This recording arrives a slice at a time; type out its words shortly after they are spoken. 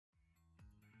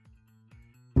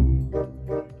Okay,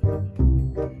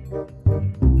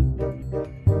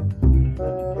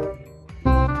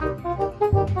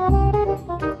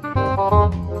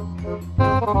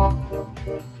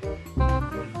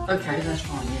 that's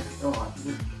fine, yeah. Alright,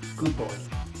 good boy.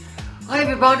 Hi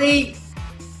everybody,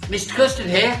 Mr Custard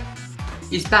here.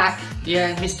 He's back.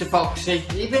 Yeah, Mr Foxy.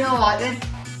 You been alright then?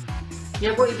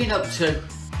 Yeah, what have you been up to?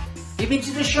 You been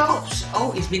to the shops?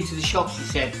 Oh, he's been to the shops, he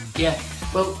said. Yeah.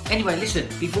 Well, anyway, listen,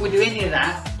 before we do any of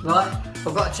that, right,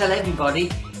 I've got to tell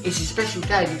everybody it's a special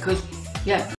day because,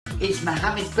 yeah, it's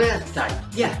Muhamed's birthday.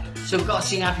 Yeah, so we've got to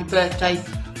sing happy birthday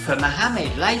for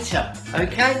Muhamed later,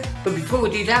 okay? But before we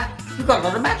do that, we've got a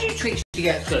lot of magic tricks to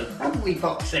get through, haven't we,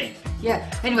 Foxy? Yeah,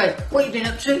 anyway, what have you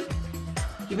been up to?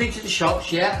 You've been to the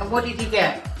shops, yeah? And what did you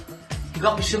get? You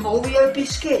got me some Oreo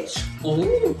biscuits.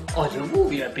 Oh, I love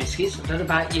Oreo biscuits, I don't know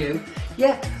about you.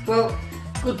 Yeah, well,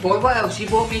 good boy. What else? You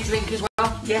bought me a drink as well?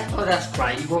 Yeah, oh that's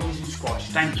great, you bought me some squash,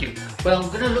 thank you. Well, I'm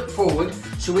going to look forward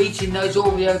to eating those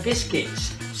Oreo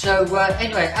biscuits. So,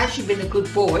 anyway, as you've been a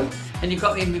good boy, and you've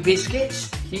got me my biscuits,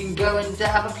 you can go and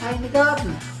have a play in the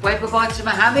garden. Wave goodbye to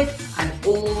Muhamed and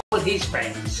all his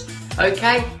friends.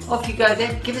 Okay, off you go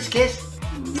then, give us a kiss.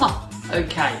 Mwah.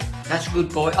 Okay, that's a good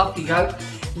boy, off you go.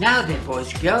 Now then,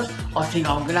 boys and girls, I think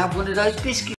I'm going to have one of those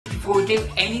biscuits before we do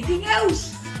anything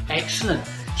else. Excellent.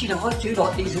 Do you know, I do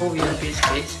like these Oreo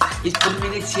biscuits. Let's put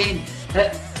them in a tin.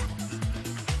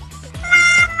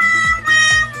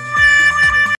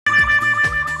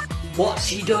 What's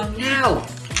he done now?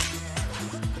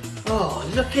 Oh,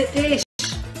 look at this.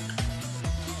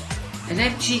 An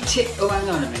empty tin. Oh, hang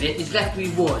on a minute. He's left me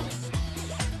one.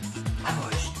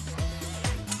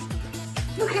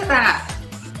 Look at that.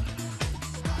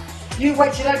 You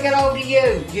wait till I get hold of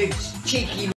you, you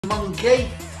cheeky monkey.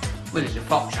 Well, it's a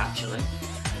fox, actually.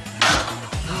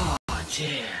 Oh,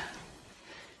 dear.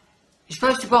 He's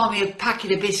supposed to buy me a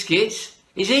packet of biscuits.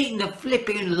 He's eaten the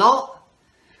flipping lot.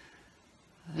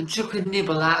 And took a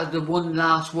nibble out of the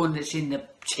last one that's in the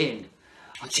tin.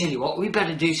 I'll tell you what, we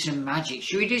better do some magic.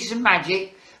 Should we do some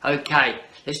magic? Okay,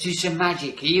 let's do some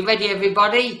magic. Are you ready,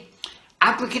 everybody?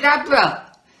 Abracadabra.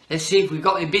 Let's see if we've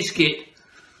got a biscuit.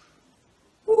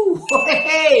 Ooh,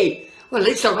 hey! Well, at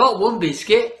least I've got one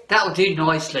biscuit. That'll do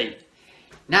nicely.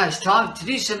 Now it's time to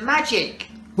do some magic.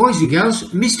 Boys and girls,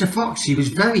 Mr Foxy was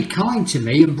very kind to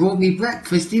me and brought me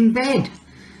breakfast in bed.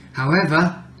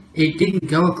 However, it didn't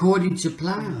go according to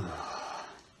plan.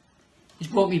 He's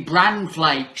brought me bran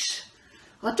flakes.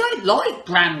 I don't like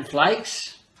bran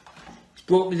flakes. He's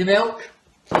brought me the milk.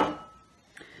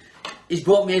 He's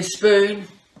brought me a spoon.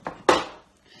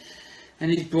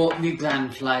 And he's brought me bran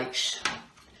flakes.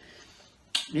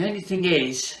 The only thing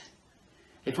is,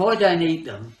 if I don't eat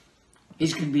them,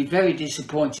 he's going to be very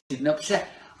disappointed and upset.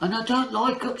 And I don't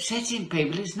like upsetting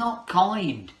people, it's not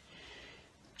kind.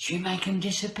 Should we make him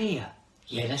disappear?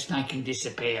 Yeah, let's make him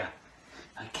disappear.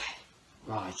 Okay,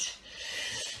 right.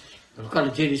 We've got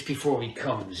to do this before he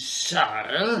comes.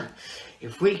 So,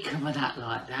 if we cover that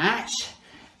like that,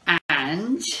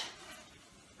 and,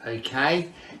 okay,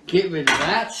 get rid of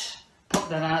that, pop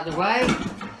that out of the way,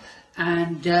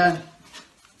 and,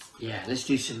 yeah, let's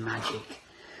do some magic,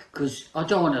 because I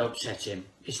don't want to upset him.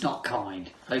 It's not kind.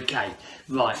 Okay,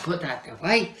 right, put that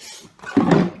away,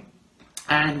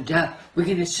 and we're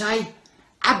going to say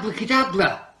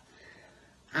abracadabra.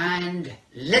 And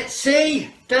let's see.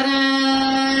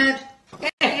 Ta-da!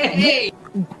 Hey!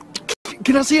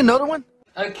 Can I see another one?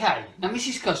 Okay, now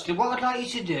Mrs Custard, what I'd like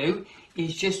you to do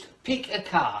is just pick a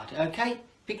card, okay?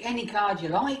 Pick any card you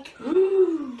like.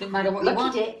 Ooh, doesn't matter what you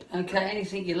want. Dip. Okay,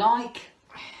 anything you like.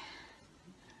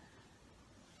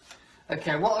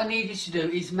 Okay, what I need you to do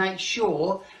is make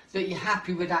sure that you're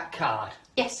happy with that card.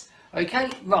 Yes. Okay,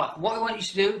 right, what I want you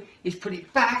to do is put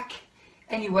it back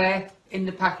anywhere in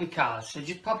the pack of cards. So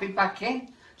just pop it back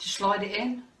in, just slide it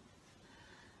in.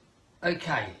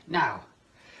 Okay, now,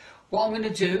 what I'm going to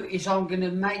do is I'm going to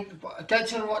don't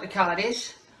tell me what the card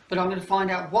is, but I'm going to find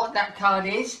out what that card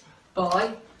is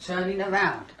by turning it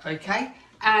around, okay?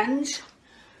 And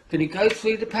I'm going to go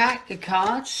through the pack of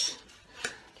cards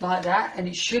like that, and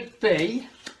it should be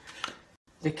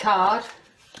the card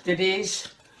that is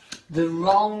the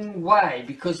wrong way,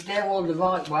 because they're all the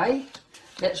right way.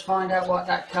 Let's find out what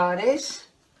that card is.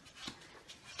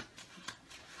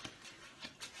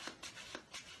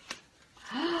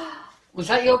 Was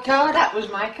that your card? That was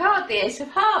my card, the Ace of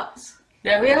Hearts.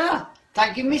 There we are.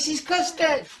 Thank you, Mrs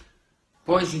Custard.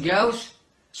 Boys and girls,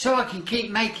 so I can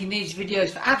keep making these videos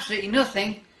for absolutely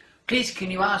nothing, please can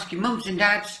you ask your mums and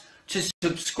dads to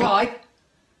subscribe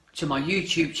to my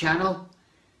YouTube channel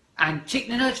and tick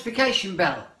the notification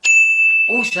bell.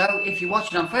 Also, if you're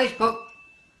watching on Facebook,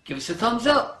 give us a thumbs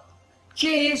up.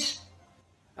 Cheers!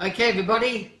 Okay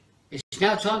everybody, it's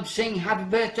now time to sing happy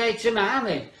birthday to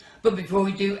Muhammad. But before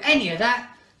we do any of that,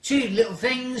 two little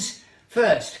things.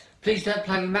 First, please don't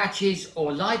play with matches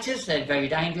or lighters, they're very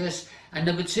dangerous. And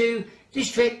number two,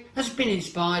 this trip has been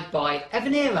inspired by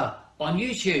Evanera on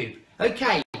YouTube.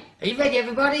 Okay, are you ready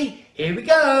everybody? Here we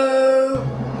go!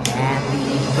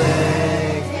 Happy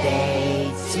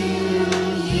birthday to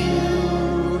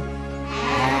you.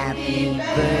 Happy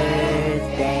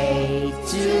birthday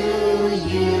to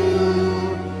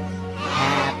you.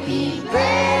 Happy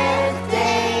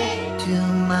birthday to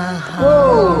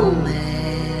Muhamed.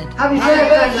 Happy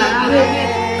birthday, Muhammad!